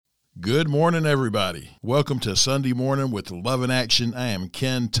Good morning, everybody. Welcome to Sunday Morning with Love in Action. I am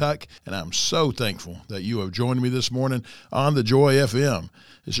Ken Tuck, and I'm so thankful that you have joined me this morning on the Joy FM.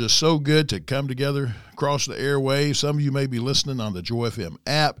 It's just so good to come together across the airwaves. Some of you may be listening on the Joy FM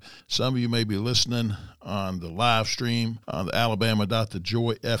app. Some of you may be listening on the live stream on the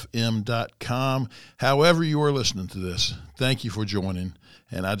alabama.thejoyfm.com. However you are listening to this, thank you for joining,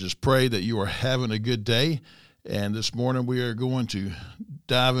 and I just pray that you are having a good day. And this morning we are going to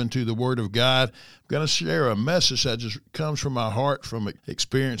dive into the Word of God. I'm going to share a message that just comes from my heart from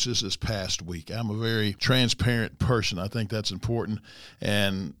experiences this past week. I'm a very transparent person. I think that's important.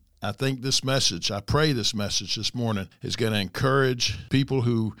 And I think this message, I pray this message this morning is going to encourage people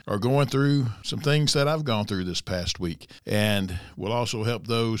who are going through some things that I've gone through this past week, and will also help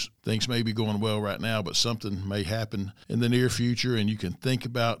those things may be going well right now, but something may happen in the near future, and you can think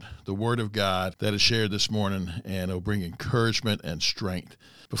about the Word of God that is shared this morning, and it'll bring encouragement and strength.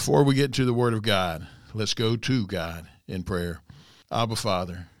 Before we get to the Word of God, let's go to God in prayer. Abba,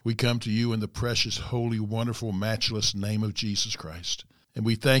 Father, we come to you in the precious, holy, wonderful, matchless name of Jesus Christ. And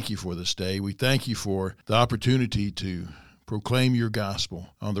we thank you for this day. We thank you for the opportunity to proclaim your gospel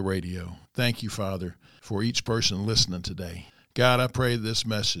on the radio. Thank you, Father, for each person listening today. God, I pray this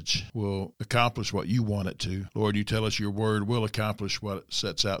message will accomplish what you want it to. Lord, you tell us your word will accomplish what it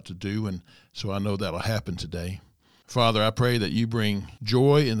sets out to do, and so I know that'll happen today. Father, I pray that you bring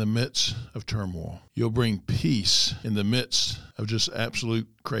joy in the midst of turmoil. You'll bring peace in the midst of just absolute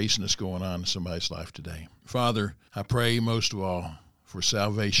craziness going on in somebody's life today. Father, I pray most of all for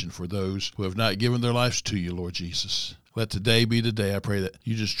salvation for those who have not given their lives to you, Lord Jesus. Let today be the day, I pray, that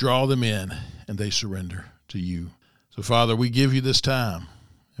you just draw them in and they surrender to you. So, Father, we give you this time,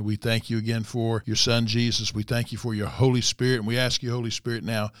 and we thank you again for your Son, Jesus. We thank you for your Holy Spirit, and we ask you, Holy Spirit,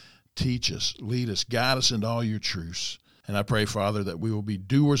 now teach us, lead us, guide us into all your truths. And I pray, Father, that we will be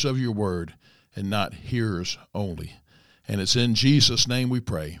doers of your word and not hearers only. And it's in Jesus' name we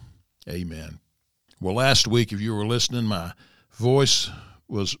pray. Amen. Well, last week, if you were listening, my voice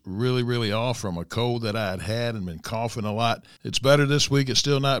was really off from a cold that I had and been coughing a lot. It's better this week. It's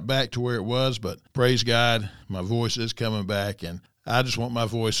still not back to where it was, but praise God, my voice is coming back, and I just want my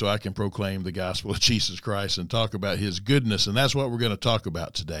voice so I can proclaim the gospel of Jesus Christ and talk about his goodness, and that's what we're going to talk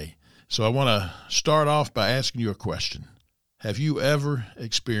about today. So I want to start off by asking you a question. Have you ever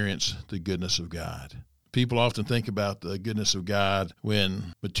experienced the goodness of God? People often think about the goodness of God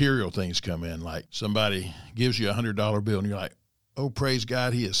when material things come in, like somebody gives you a $100 bill and you're like, oh, praise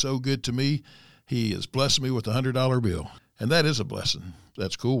God, he is so good to me. He has blessed me with a $100 bill. And that is a blessing.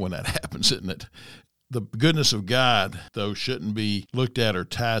 That's cool when that happens, isn't it? The goodness of God, though, shouldn't be looked at or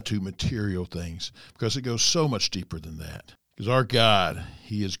tied to material things, because it goes so much deeper than that. Because our God,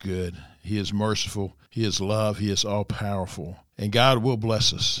 he is good. He is merciful. He is love. He is all-powerful. And God will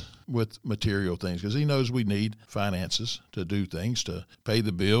bless us with material things, because he knows we need finances to do things, to pay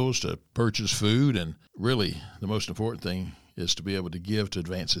the bills, to purchase food, and really the most important thing is to be able to give to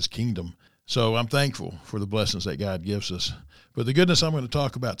advance his kingdom. So I'm thankful for the blessings that God gives us. But the goodness I'm going to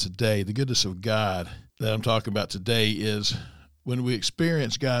talk about today, the goodness of God that I'm talking about today, is when we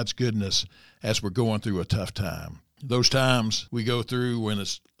experience God's goodness as we're going through a tough time. Those times we go through when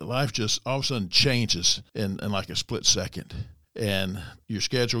life just all of a sudden changes in like a split second, and your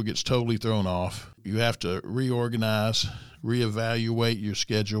schedule gets totally thrown off. You have to reorganize, reevaluate your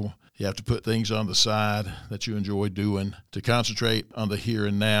schedule. You have to put things on the side that you enjoy doing to concentrate on the here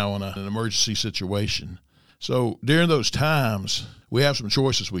and now in an emergency situation. So during those times, we have some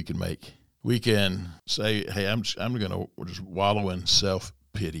choices we can make. We can say, hey, I'm going to just wallow in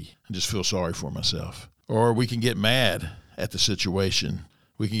self-pity and just feel sorry for myself. Or we can get mad at the situation.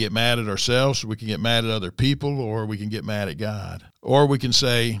 We can get mad at ourselves, we can get mad at other people, or we can get mad at God. Or we can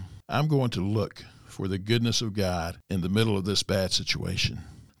say, I'm going to look for the goodness of God in the middle of this bad situation.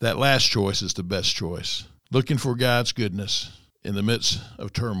 That last choice is the best choice. Looking for God's goodness in the midst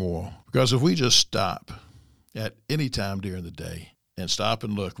of turmoil. Because if we just stop at any time during the day and stop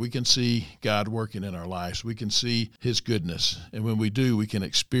and look, we can see God working in our lives. We can see his goodness. And when we do, we can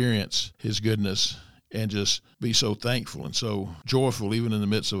experience his goodness and just be so thankful and so joyful even in the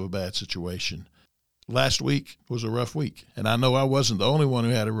midst of a bad situation. Last week was a rough week. And I know I wasn't the only one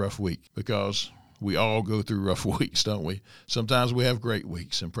who had a rough week, because we all go through rough weeks, don't we? Sometimes we have great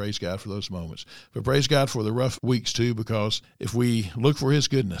weeks, and praise God for those moments. But praise God for the rough weeks too, because if we look for his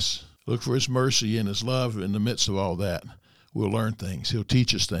goodness, look for his mercy and his love in the midst of all that, we'll learn things. He'll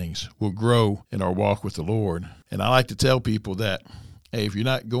teach us things. We'll grow in our walk with the Lord. And I like to tell people that, hey, if you're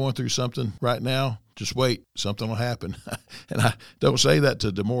not going through something right now, just wait. Something will happen. And I don't say that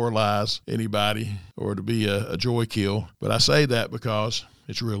to demoralize anybody or to be a joy kill, but I say that because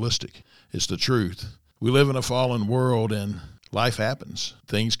It's realistic. It's the truth. We live in a fallen world, and life happens.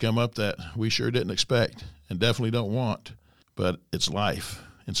 Things come up that we sure didn't expect and definitely don't want, but it's life.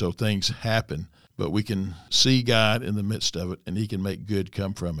 And so things happen, but we can see God in the midst of it, and he can make good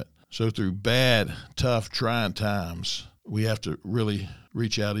come from it. So through bad, tough, trying times, we have to really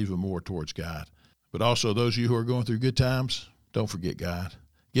reach out even more towards God. But also those of you who are going through good times, don't forget God.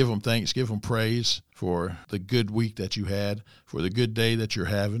 Give him thanks, give him praise for the good week that you had, for the good day that you're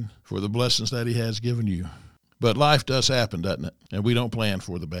having, for the blessings that he has given you. But life does happen, doesn't it? And we don't plan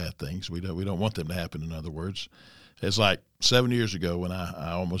for the bad things. We don't want them to happen, in other words. It's like 7 years ago when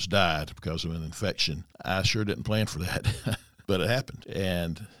I almost died because of an infection. I sure didn't plan for that, but it happened.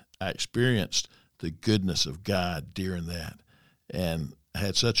 And I experienced the goodness of God during that, and I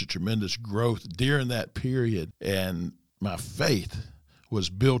had such a tremendous growth during that period, and my faith was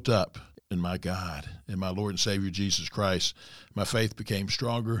built up in my God, in my Lord and Savior Jesus Christ. My faith became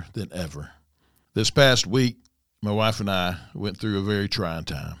stronger than ever. This past week, my wife and I went through a very trying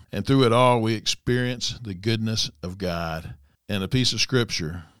time, and through it all, we experienced the goodness of God. And a piece of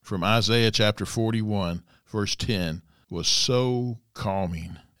scripture from Isaiah chapter 41, verse 10, was so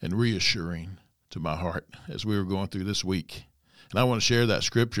calming and reassuring to my heart as we were going through this week. And I want to share that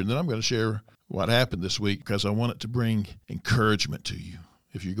scripture, and then I'm going to share what happened this week because I want it to bring encouragement to you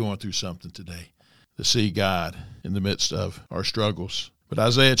if you're going through something today, to see God in the midst of our struggles. But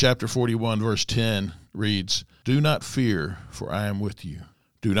Isaiah chapter 41, verse 10 reads, "Do not fear, for I am with you.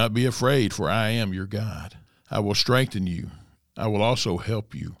 Do not be afraid, for I am your God. I will strengthen you. I will also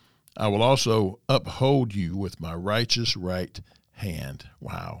help you. I will also uphold you with my righteous right hand."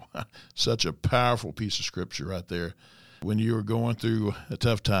 Wow, such a powerful piece of scripture right there. When you are going through a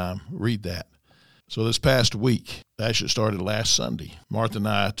tough time, read that. So this past week, actually started last Sunday, Martha and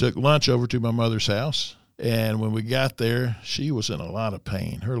I took lunch over to my mother's house. And when we got there, she was in a lot of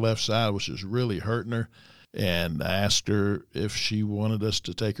pain. Her left side was just really hurting her. And I asked her if she wanted us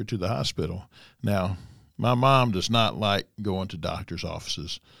to take her to the hospital. Now, my mom does not like going to doctor's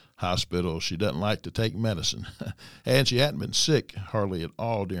offices, hospitals. She doesn't like to take medicine. And she hadn't been sick hardly at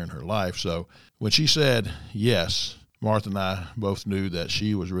all during her life. So when she said yes, Martha and I both knew that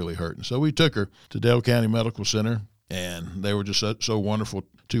she was really hurting. So we took her to Dale County Medical Center, and they were just so wonderful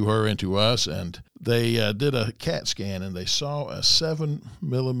to her and to us. And they did a CAT scan, and they saw a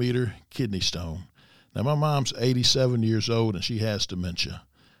 7-millimeter kidney stone. Now, my mom's 87 years old, and she has dementia.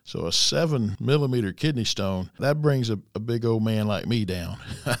 So a 7-millimeter kidney stone, that brings a big old man like me down.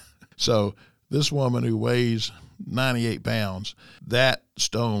 So this woman who weighs 98 pounds, that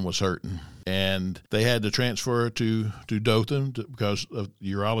stone was hurting. And they had to transfer her to Dothan because the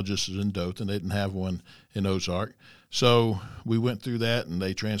urologist is in Dothan. They didn't have one in Ozark. So we went through that, and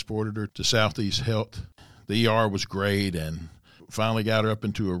they transported her to Southeast Health. The ER was great, and finally got her up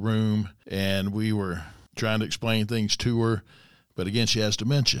into a room, and we were trying to explain things to her. But again, she has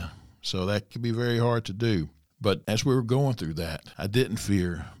dementia, so that can be very hard to do. But as we were going through that, I didn't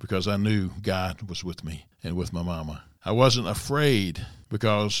fear because I knew God was with me and with my mama. I wasn't afraid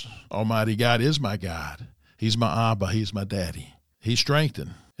because Almighty God is my God. He's my Abba. He's my daddy. He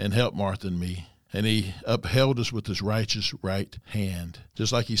strengthened and helped Martha and me, and he upheld us with his righteous right hand,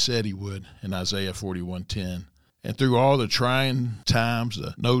 just like he said he would in Isaiah 41:10. And through all the trying times,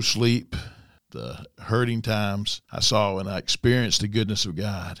 the no sleep, the hurting times, I saw and I experienced the goodness of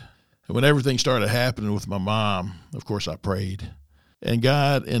God. And when everything started happening with my mom, of course I prayed. And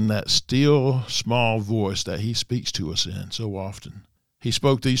God, in that still, small voice that he speaks to us in so often, he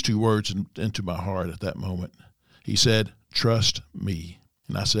spoke these two words into my heart at that moment. He said, "Trust me."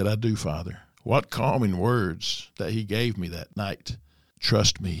 And I said, "I do, Father." What calming words that he gave me that night.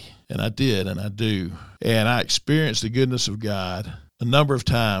 Trust me. And I did, and I do. And I experienced the goodness of God a number of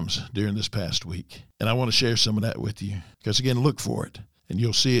times during this past week. And I want to share some of that with you because, again, look for it, and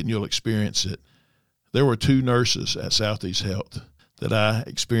you'll see it and you'll experience it. There were 2 nurses at Southeast Health that I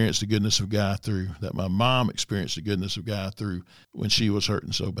experienced the goodness of God through, that my mom experienced the goodness of God through when she was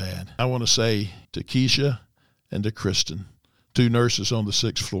hurting so bad. I want to say to Keisha and to Kristen, 2 nurses on the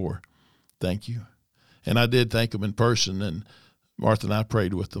 6th floor, thank you. And I did thank them in person, and Martha and I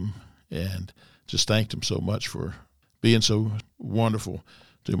prayed with them and just thanked them so much for being so wonderful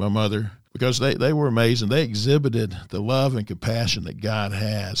to my mother because they were amazing. They exhibited the love and compassion that God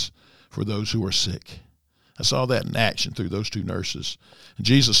has for those who are sick. I saw that in action through those 2 nurses. And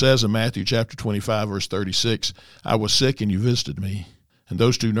Jesus says in Matthew chapter 25, verse 36, "I was sick and you visited me." And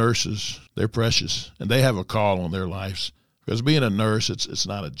those 2 nurses, they're precious, and they have a call on their lives. Because being a nurse, it's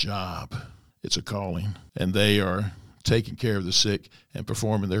not a job. It's a calling. And they are taking care of the sick and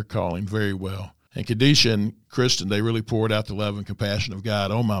performing their calling very well. And Kadisha and Kristen, they really poured out the love and compassion of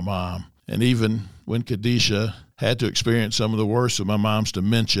God on my mom. And even when Kadisha had to experience some of the worst of my mom's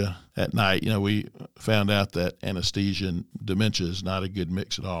dementia at night, we found out that anesthesia and dementia is not a good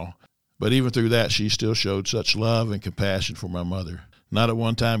mix at all. But even through that, she still showed such love and compassion for my mother. Not at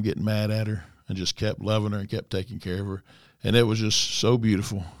one time getting mad at her, and just kept loving her and kept taking care of her. And it was just so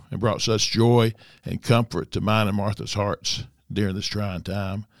beautiful and brought such joy and comfort to mine and Martha's hearts during this trying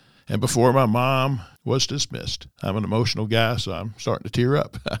time. And before my mom was dismissed, I'm an emotional guy, so I'm starting to tear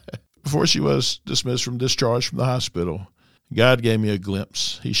up. Before she was dismissed from discharge from the hospital, God gave me a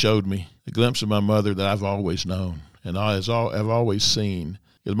glimpse. He showed me a glimpse of my mother that I've always known and I've always seen.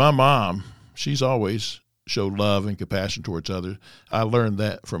 Because my mom, she's always showed love and compassion towards others. I learned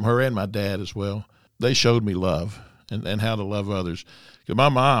that from her and my dad as well. They showed me love and how to love others. Because my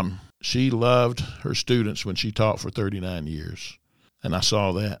mom, she loved her students when she taught for 39 years. And I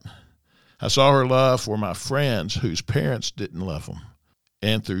saw that. I saw her love for my friends whose parents didn't love them.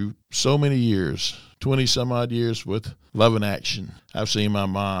 And through so many years, 20 some odd years with Love in Action, I've seen my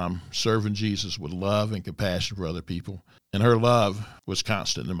mom serving Jesus with love and compassion for other people. And her love was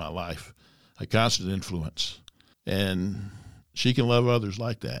constant in my life, a constant influence. And she can love others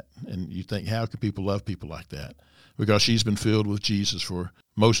like that. And you think, how could people love people like that? Because she's been filled with Jesus for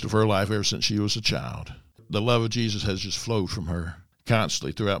most of her life ever since she was a child. The love of Jesus has just flowed from her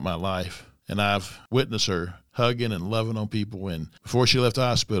constantly throughout my life. And I've witnessed her hugging and loving on people. And before she left the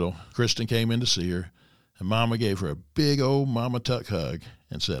hospital, Kristen came in to see her, and Mama gave her a big old Mama Tuck hug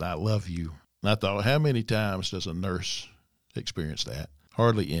and said, "I love you." And I thought, how many times does a nurse experience that?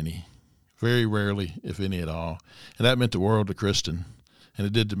 Hardly any. Very rarely, if any at all. And that meant the world to Kristen. And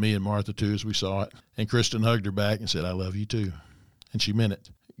it did to me and Martha, too, as we saw it. And Kristen hugged her back and said, "I love you, too." And she meant it.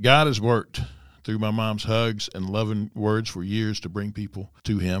 God has worked through my mom's hugs and loving words for years to bring people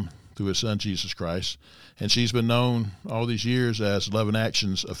to him through his son, Jesus Christ. And she's been known all these years as Love in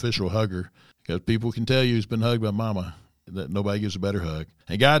Action's official hugger, because people can tell you who's been hugged by Mama, that nobody gives a better hug.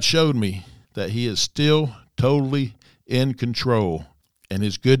 And God showed me that he is still totally in control, and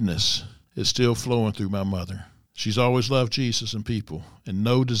his goodness is still flowing through my mother. She's always loved Jesus and people, and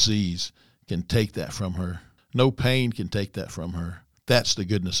no disease can take that from her. No pain can take that from her. That's the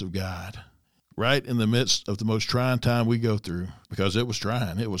goodness of God. Right in the midst of the most trying time we go through, because it was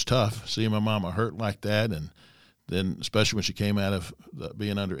trying, it was tough, seeing my mama hurt like that, and then especially when she came out of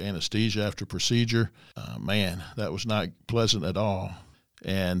being under anesthesia after procedure, man, that was not pleasant at all,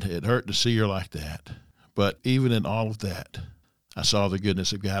 and it hurt to see her like that. But even in all of that, I saw the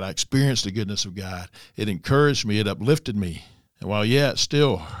goodness of God. I experienced the goodness of God. It encouraged me. It uplifted me. And while, it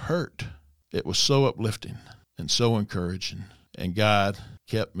still hurt, it was so uplifting and so encouraging. And God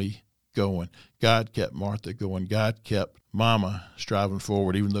kept me going. God kept Martha going. God kept Mama striving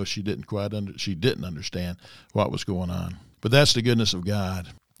forward, even though she didn't understand what was going on. But that's the goodness of God.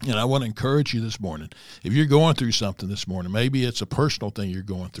 And I want to encourage you this morning. If you're going through something this morning, maybe it's a personal thing you're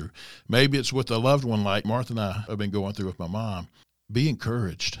going through. Maybe it's with a loved one like Martha and I have been going through with my mom. Be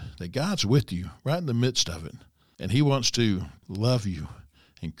encouraged that God's with you right in the midst of it. And he wants to love you,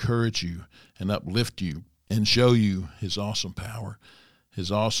 encourage you, and uplift you, and show you his awesome power,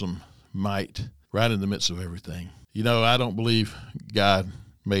 his awesome might right in the midst of everything. I don't believe God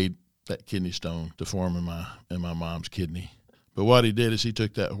made that kidney stone to form in my mom's kidney. But what he did is he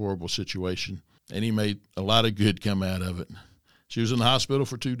took that horrible situation and he made a lot of good come out of it. She was in the hospital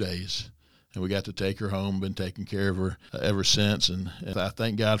for 2 days, and we got to take her home, been taking care of her ever since. And I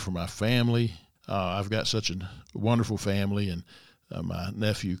thank God for my family. I've got such a wonderful family, and my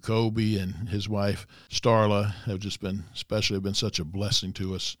nephew Kobe and his wife Starla have just been such a blessing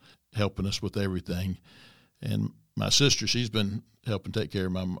to us, helping us with everything. And my sister, she's been helping take care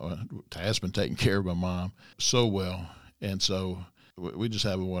of has been taking care of my mom so well. And so we just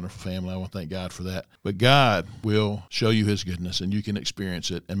have a wonderful family. I want to thank God for that. But God will show you his goodness, and you can experience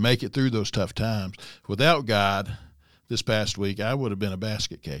it and make it through those tough times. Without God, this past week, I would have been a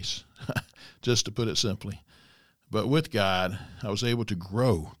basket case, just to put it simply. But with God, I was able to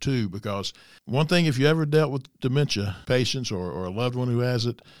grow, too, because one thing, if you ever dealt with dementia patients or a loved one who has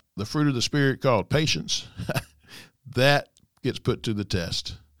it, the fruit of the Spirit called patience, that gets put to the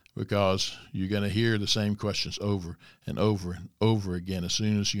test, because you're going to hear the same questions over and over and over again as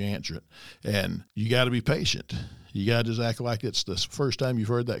soon as you answer it. And you got to be patient. You got to just act like it's the first time you've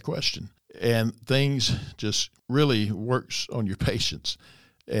heard that question. And things just really works on your patience.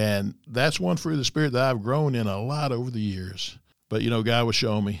 And that's one fruit of the Spirit that I've grown in a lot over the years. But, God was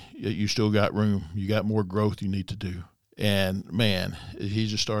showing me you still got room. You got more growth you need to do. And, man, he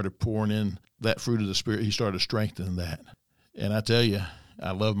just started pouring in that fruit of the Spirit. He started strengthening that. And I tell you,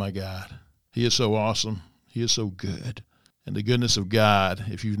 I love my God. He is so awesome. He is so good. And the goodness of God,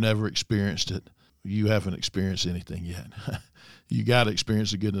 if you've never experienced it, you haven't experienced anything yet. You got to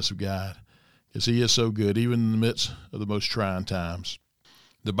experience the goodness of God because he is so good, even in the midst of the most trying times.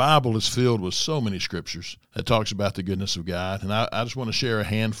 The Bible is filled with so many scriptures that talks about the goodness of God, and I just want to share a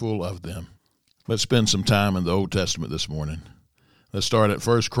handful of them. Let's spend some time in the Old Testament this morning. Let's start at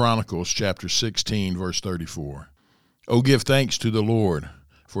 1 Chronicles chapter 16, verse 34. Oh, give thanks to the Lord,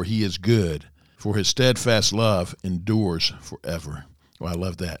 for he is good, for his steadfast love endures forever. Oh, I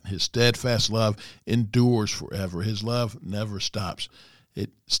love that. His steadfast love endures forever. His love never stops. It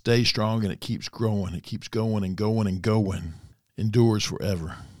stays strong and it keeps growing. It keeps going and going and going. Endures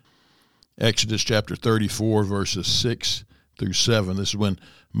forever. Exodus chapter 34, verses 6 through 7. This is when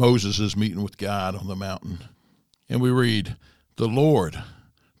Moses is meeting with God on the mountain. And we read, The Lord,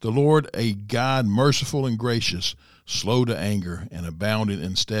 a God merciful and gracious, slow to anger, and abounding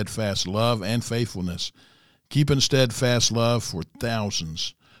in steadfast love and faithfulness, keeping steadfast love for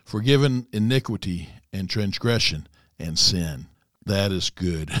thousands, forgiving iniquity and transgression and sin. That is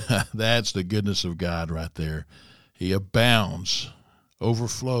good. That's the goodness of God right there. He abounds,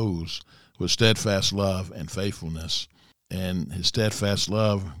 overflows with steadfast love and faithfulness. And his steadfast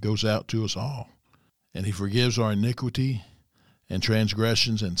love goes out to us all. And he forgives our iniquity and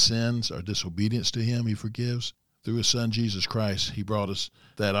transgressions and sins, our disobedience to him, he forgives. Through his son, Jesus Christ, he brought us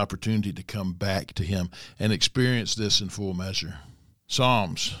that opportunity to come back to him and experience this in full measure.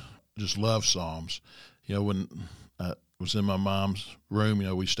 Psalms, just love Psalms. When I was in my mom's room,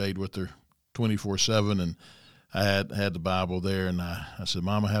 we stayed with her 24/7, and I had the Bible there, and I said,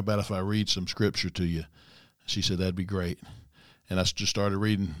 Mama, how about if I read some scripture to you? She said, that'd be great. And I just started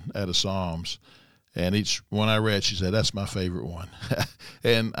reading out of Psalms. And each one I read, she said, that's my favorite one.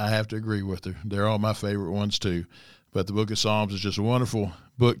 And I have to agree with her. They're all my favorite ones too. But the book of Psalms is just a wonderful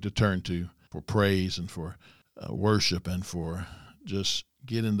book to turn to for praise and for worship and for just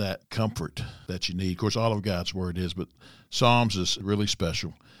getting that comfort that you need. Of course, all of God's word is, but Psalms is really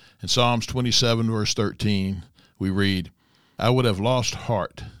special. In Psalms 27, verse 13, we read, I would have lost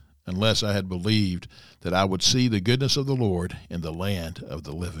heart unless I had believed that I would see the goodness of the Lord in the land of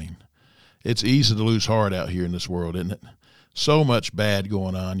the living. It's easy to lose heart out here in this world, isn't it? So much bad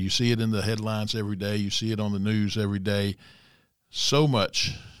going on. You see it in the headlines every day. You see it on the news every day. So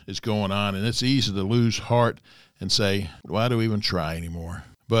much is going on, and it's easy to lose heart and say, why do we even try anymore?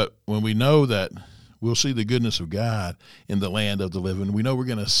 But when we know that we'll see the goodness of God in the land of the living, we know we're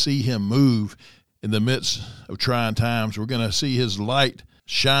going to see him move in the midst of trying times. We're going to see his light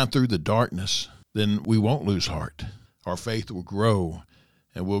shine through the darkness. Then we won't lose heart. Our faith will grow,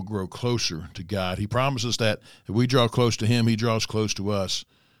 and we'll grow closer to God. He promises that if we draw close to him, he draws close to us.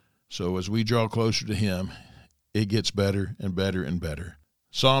 So as we draw closer to him, it gets better and better and better.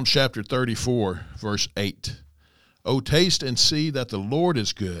 Psalms chapter 34, verse 8. Oh, taste and see that the Lord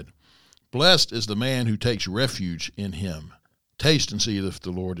is good. Blessed is the man who takes refuge in him. Taste and see if the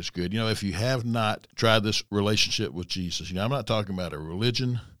Lord is good. If you have not tried this relationship with Jesus, I'm not talking about a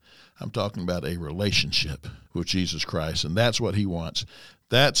religion. I'm talking about a relationship with Jesus Christ, and that's what he wants.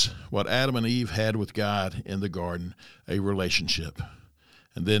 That's what Adam and Eve had with God in the garden, a relationship.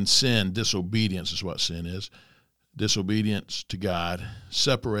 And then sin, disobedience is what sin is. Disobedience to God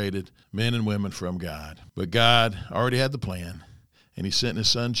separated men and women from God. But God already had the plan, and he sent his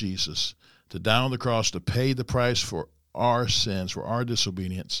son Jesus to die on the cross to pay the price for our sins, for our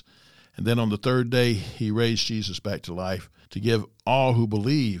disobedience. And then on the third day, he raised Jesus back to life to give all who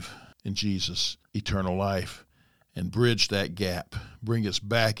believe in Jesus eternal life and bridge that gap, bring us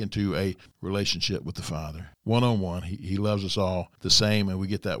back into a relationship with the Father. One-on-one, he loves us all the same, and we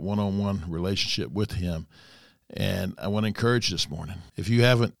get that one-on-one relationship with him. And I want to encourage you this morning, if you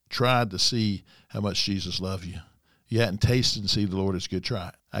haven't tried to see how much Jesus loves you, you hadn't tasted and see the Lord is good, try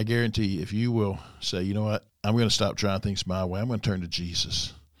it. I guarantee you, if you will say, you know what, I'm going to stop trying things my way, I'm going to turn to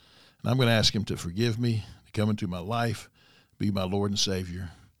Jesus. And I'm going to ask him to forgive me, to come into my life, be my Lord and Savior,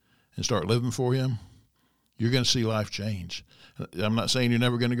 and start living for him, you're going to see life change. I'm not saying you're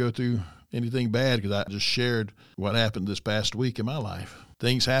never going to go through anything bad, because I just shared what happened this past week in my life.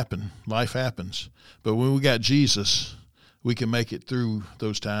 Things happen. Life happens. But when we got Jesus, we can make it through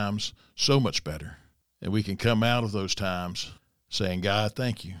those times so much better. And we can come out of those times saying, God,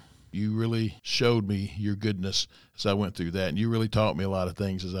 thank you. You really showed me your goodness as I went through that. And you really taught me a lot of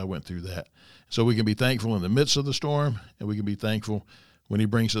things as I went through that. So we can be thankful in the midst of the storm, and we can be thankful when he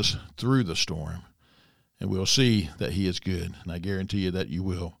brings us through the storm. And we'll see that he is good. And I guarantee you that you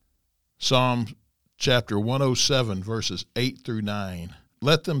will. Psalm chapter 107, verses 8 through 9.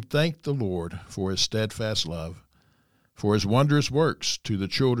 Let them thank the Lord for his steadfast love, for his wondrous works to the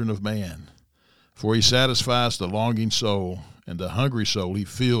children of man. For he satisfies the longing soul, and the hungry soul he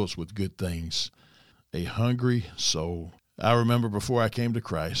fills with good things. A hungry soul. I remember before I came to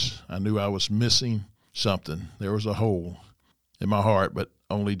Christ, I knew I was missing something. There was a hole in my heart, but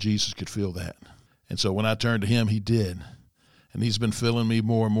only Jesus could fill that. And so when I turned to him, he did. And he's been filling me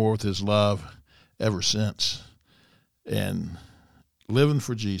more and more with his love ever since. And living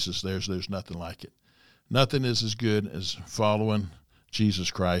for Jesus, there's nothing like it. Nothing is as good as following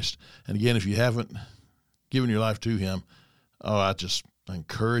Jesus Christ. And again, if you haven't given your life to him, I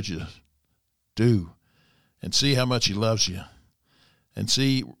encourage you, do. And see how much he loves you. And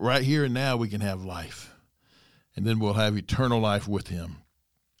see, right here and now we can have life. And then we'll have eternal life with him.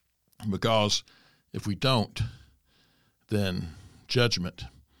 Because if we don't, then judgment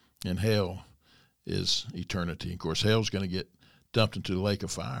and hell is eternity. Of course, hell's going to get dumped into the lake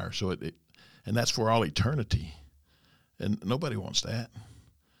of fire. So and that's for all eternity. And nobody wants that.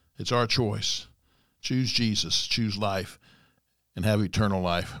 It's our choice. Choose Jesus, choose life, and have eternal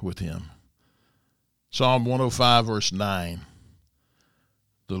life with him. Psalm 105, verse 9.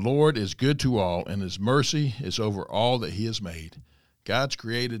 The Lord is good to all, and his mercy is over all that he has made. God's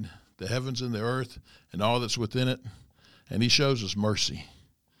created the heavens and the earth and all that's within it, and he shows us mercy.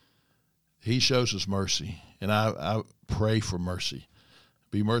 He shows us mercy, and I pray for mercy.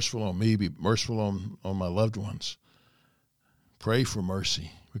 Be merciful on me. Be merciful on my loved ones. Pray for mercy,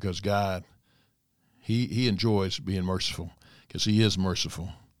 because God, he enjoys being merciful, because he is merciful.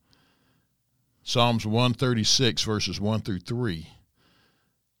 Psalms 136, verses 1 through 3.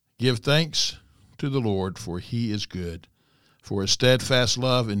 Give thanks to the Lord, for he is good, for his steadfast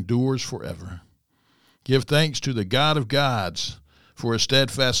love endures forever. Give thanks to the God of gods, for his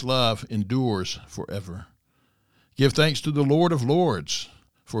steadfast love endures forever. Give thanks to the Lord of lords,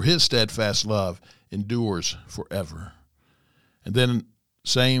 for his steadfast love endures forever. And then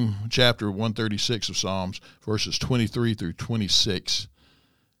same chapter 136 of Psalms, verses 23 through 26.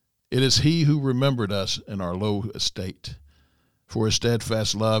 It is he who remembered us in our low estate, for his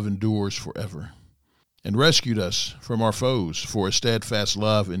steadfast love endures forever, and rescued us from our foes, for his steadfast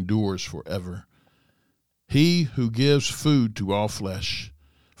love endures forever. He who gives food to all flesh,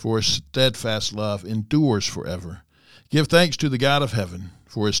 for his steadfast love endures forever. Give thanks to the God of heaven,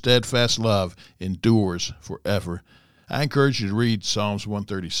 for his steadfast love endures forever. I encourage you to read Psalms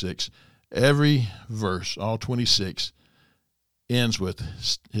 136. Every verse, all 26, ends with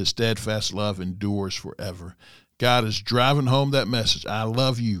his steadfast love endures forever. God is driving home that message. I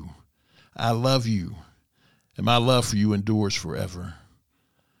love you. I love you. And my love for you endures forever.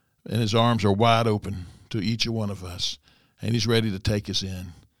 And his arms are wide open to each one of us. And he's ready to take us in.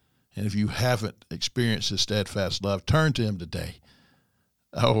 And if you haven't experienced his steadfast love, turn to him today.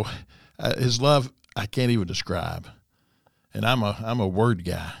 His love, I can't even describe. And I'm a word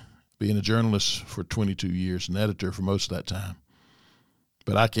guy, being a journalist for 22 years, an editor for most of that time.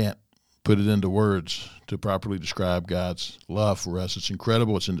 But I can't put it into words to properly describe God's love for us. It's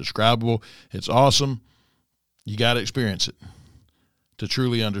incredible. It's indescribable. It's awesome. You got to experience it to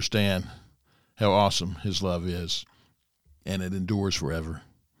truly understand how awesome his love is. And it endures forever.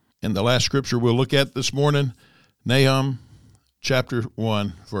 And the last scripture we'll look at this morning, Nahum chapter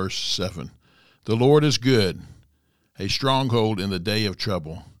 1, verse 7. The Lord is good, a stronghold in the day of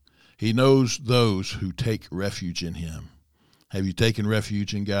trouble. He knows those who take refuge in him. Have you taken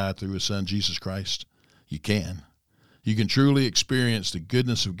refuge in God through his son, Jesus Christ? You can. You can truly experience the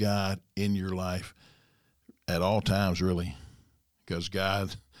goodness of God in your life at all times, really, because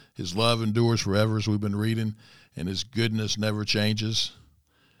God, his love endures forever, as we've been reading, and his goodness never changes.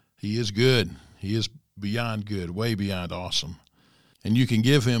 He is good. He is beyond good, way beyond awesome. And you can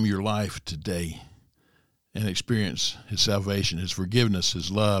give him your life today and experience his salvation, his forgiveness,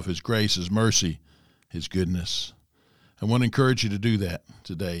 his love, his grace, his mercy, his goodness. I want to encourage you to do that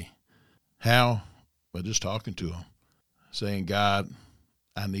today. How? By just talking to him, saying, God,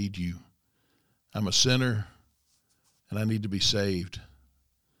 I need you. I'm a sinner, and I need to be saved.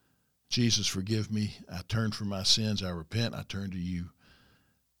 Jesus, forgive me. I turn from my sins. I repent. I turn to you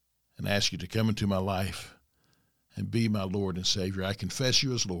and ask you to come into my life and be my Lord and Savior. I confess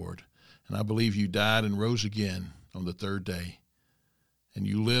you as Lord, and I believe you died and rose again on the third day, and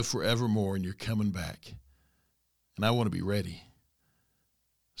you live forevermore, and you're coming back. And I want to be ready.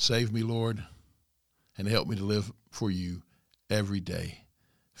 Save me, Lord, and help me to live for you every day.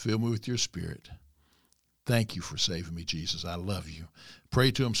 Fill me with your Spirit. Thank you for saving me, Jesus. I love you.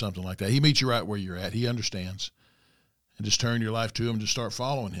 Pray to him something like that. He meets you right where you're at. He understands. And just turn your life to him. Just start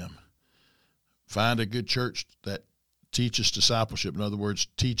following him. Find a good church that teaches discipleship. In other words,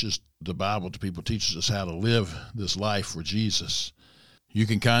 teaches the Bible to people, teaches us how to live this life for Jesus. You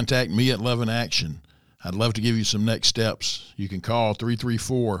can contact me at Love in Action. I'd love to give you some next steps. You can call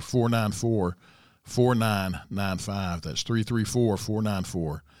 334-494-4995. That's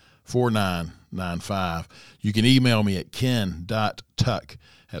 334-494-4995. You can email me at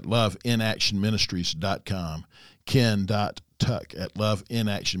ken.tuck@loveinactionministries.com.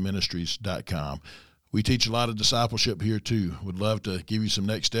 ken.tuck@loveinactionministries.com. We teach a lot of discipleship here too. Would love to give you some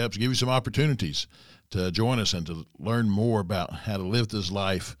next steps, give you some opportunities to join us and to learn more about how to live this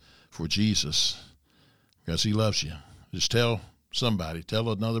life for Jesus, because he loves you. Just tell somebody, tell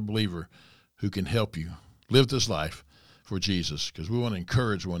another believer who can help you live this life for Jesus, because we want to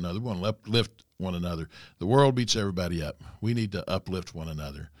encourage one another. We want to uplift one another. The world beats everybody up. We need to uplift one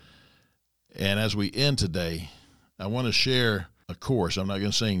another. And as we end today, I want to share a chorus. I'm not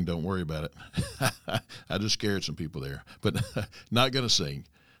going to sing. Don't worry about it. I just scared some people there, but not going to sing.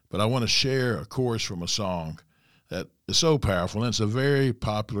 But I want to share a chorus from a song that is so powerful, and it's a very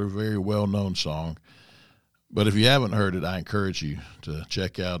popular, very well-known song. But if you haven't heard it, I encourage you to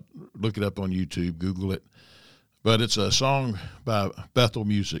check out, look it up on YouTube, Google it. But it's a song by Bethel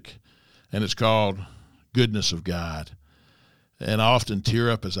Music, and it's called Goodness of God. And I often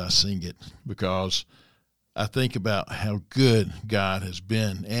tear up as I sing it because I think about how good God has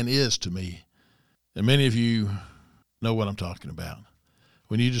been and is to me. And many of you know what I'm talking about.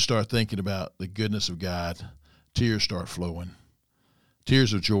 When you just start thinking about the goodness of God, tears start flowing.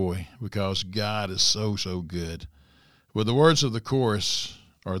 Tears of joy, because God is so, so good. Well, the words of the chorus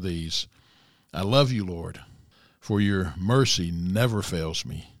are these: I love you, Lord, for your mercy never fails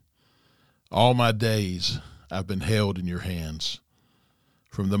me. All my days I've been held in your hands.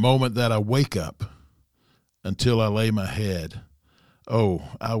 From the moment that I wake up until I lay my head, oh,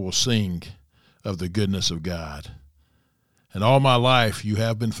 I will sing of the goodness of God. And all my life you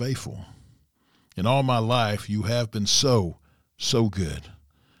have been faithful. In all my life you have been so, so good.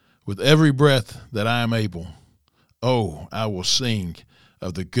 With every breath that I am able, oh, I will sing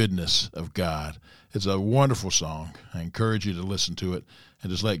of the goodness of God. It's a wonderful song. I encourage you to listen to it and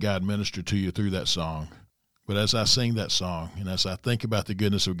just let God minister to you through that song. But as I sing that song and as I think about the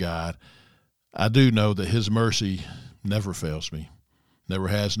goodness of God, I do know that his mercy never fails me, never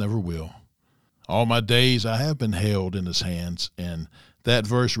has, never will. All my days I have been held in his hands, and that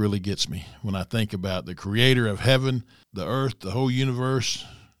verse really gets me when I think about the creator of heaven, the earth, the whole universe,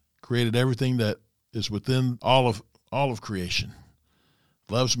 created everything that is within all of creation.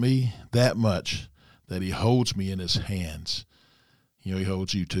 Loves me that much that he holds me in his hands. You know, he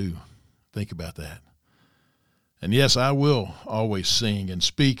holds you too. Think about that. And yes, I will always sing and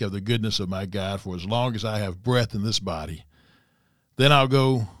speak of the goodness of my God for as long as I have breath in this body. Then I'll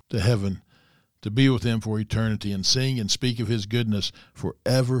go to heaven to be with him for eternity and sing and speak of his goodness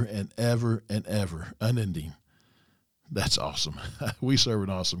forever and ever and ever, unending. That's awesome. We serve an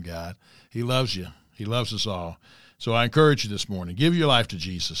awesome God. He loves you. He loves us all. So I encourage you this morning, give your life to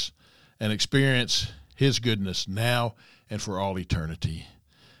Jesus and experience his goodness now and for all eternity.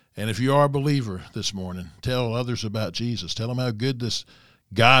 And if you are a believer this morning, tell others about Jesus. Tell them how good this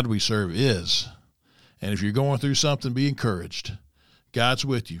God we serve is. And if you're going through something, be encouraged. God's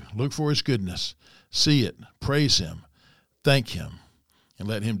with you. Look for his goodness. See it. Praise him. Thank him. And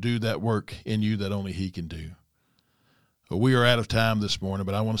let him do that work in you that only he can do. Well, we are out of time this morning,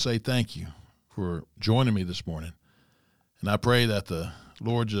 but I want to say thank you for joining me this morning. And I pray that the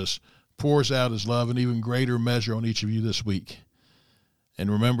Lord just pours out his love in even greater measure on each of you this week.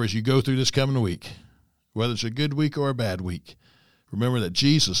 And remember, as you go through this coming week, whether it's a good week or a bad week, remember that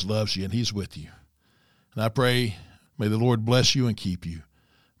Jesus loves you and he's with you. And I pray, may the Lord bless you and keep you.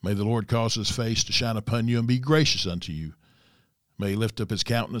 May the Lord cause his face to shine upon you and be gracious unto you. May he lift up his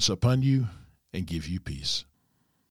countenance upon you and give you peace.